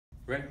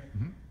Ready?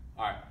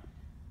 All right.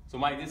 So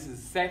Mike, this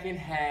is the second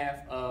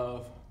half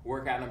of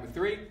workout number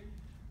 3.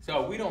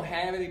 So we don't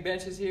have any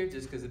benches here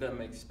just because it doesn't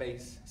make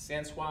space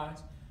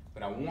sense-wise,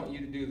 but I want you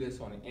to do this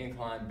on an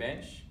incline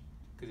bench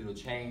because it'll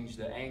change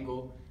the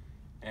angle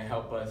and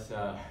help us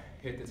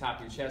hit the top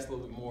of your chest a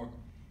little bit more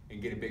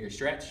and get a bigger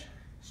stretch.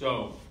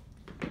 So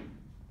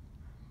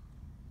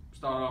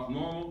start off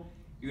normal.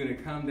 You're gonna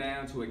come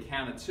down to a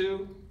count of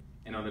 2,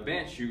 and on the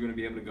bench, you're gonna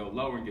be able to go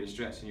lower and get a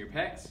stretch in your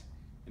pecs.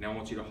 And I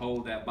want you to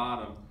hold that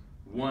bottom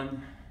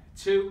 1,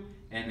 2,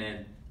 and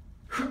then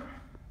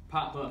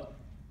pop up.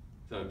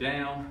 So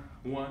down,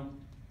 1,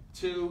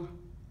 2,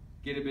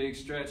 get a big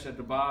stretch at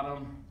the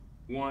bottom,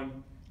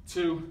 1,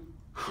 2,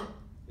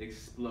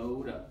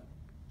 explode up.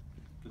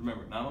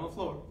 Remember, not on the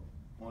floor,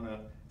 on a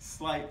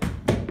slight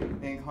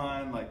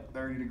incline, like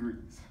 30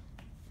 degrees.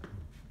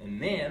 And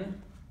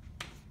then,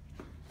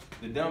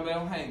 the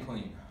dumbbell hang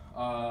clean.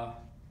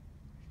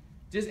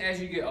 Just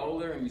as you get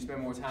older and you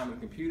spend more time on the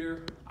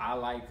computer, I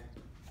like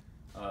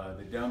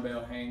the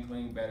dumbbell hang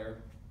clean better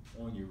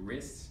on your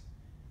wrists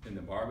than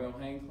the barbell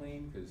hang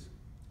clean, because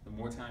the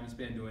more time you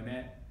spend doing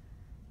that,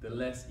 the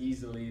less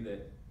easily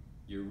that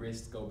your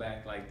wrists go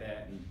back like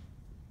that. And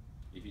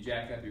if you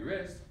jack up your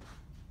wrist,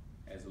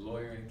 as a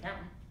lawyer and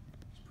accountant,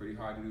 it's pretty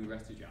hard to do the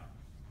rest of your job.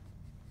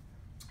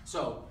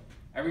 So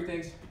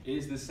everything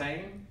is the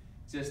same,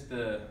 just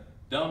the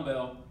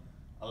dumbbell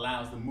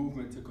allows the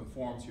movement to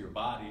conform to your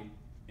body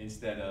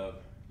instead of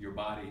your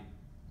body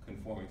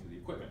conforming to the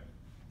equipment.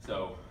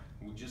 So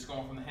we're just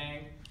going from the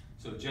hang,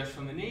 so just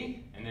from the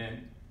knee, and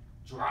then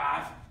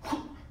drive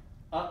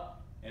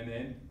up, and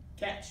then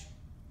catch.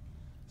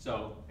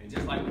 So, and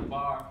just like the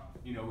bar,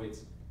 you know,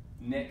 it's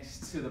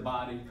next to the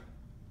body,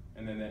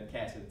 and then that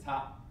catch at the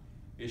top.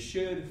 It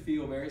should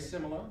feel very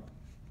similar,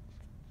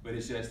 but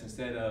it's just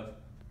instead of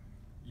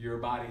your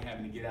body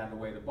having to get out of the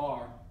way of the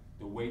bar,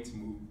 the weights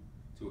move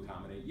to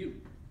accommodate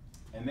you.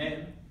 And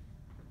then,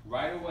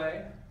 right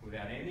away,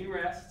 without any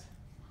rest,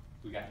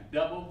 we got the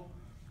double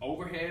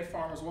overhead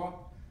farmer's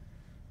walk.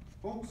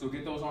 Boom, so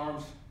get those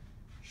arms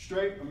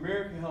straight. A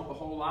mirror can help a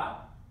whole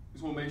lot.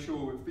 Just want to make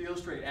sure it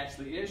feels straight,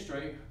 actually is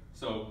straight.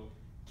 So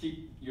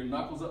keep your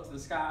knuckles up to the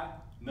sky.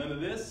 None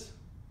of this.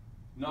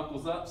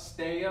 Knuckles up,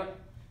 stay up.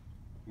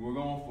 We're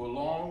going for a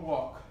long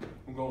walk.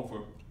 We're going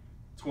for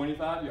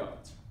 25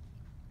 yards.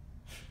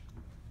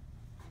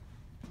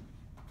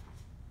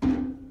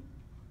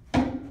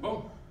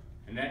 Boom.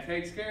 And that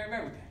takes care of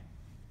everything.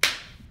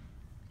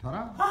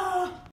 Ta-da!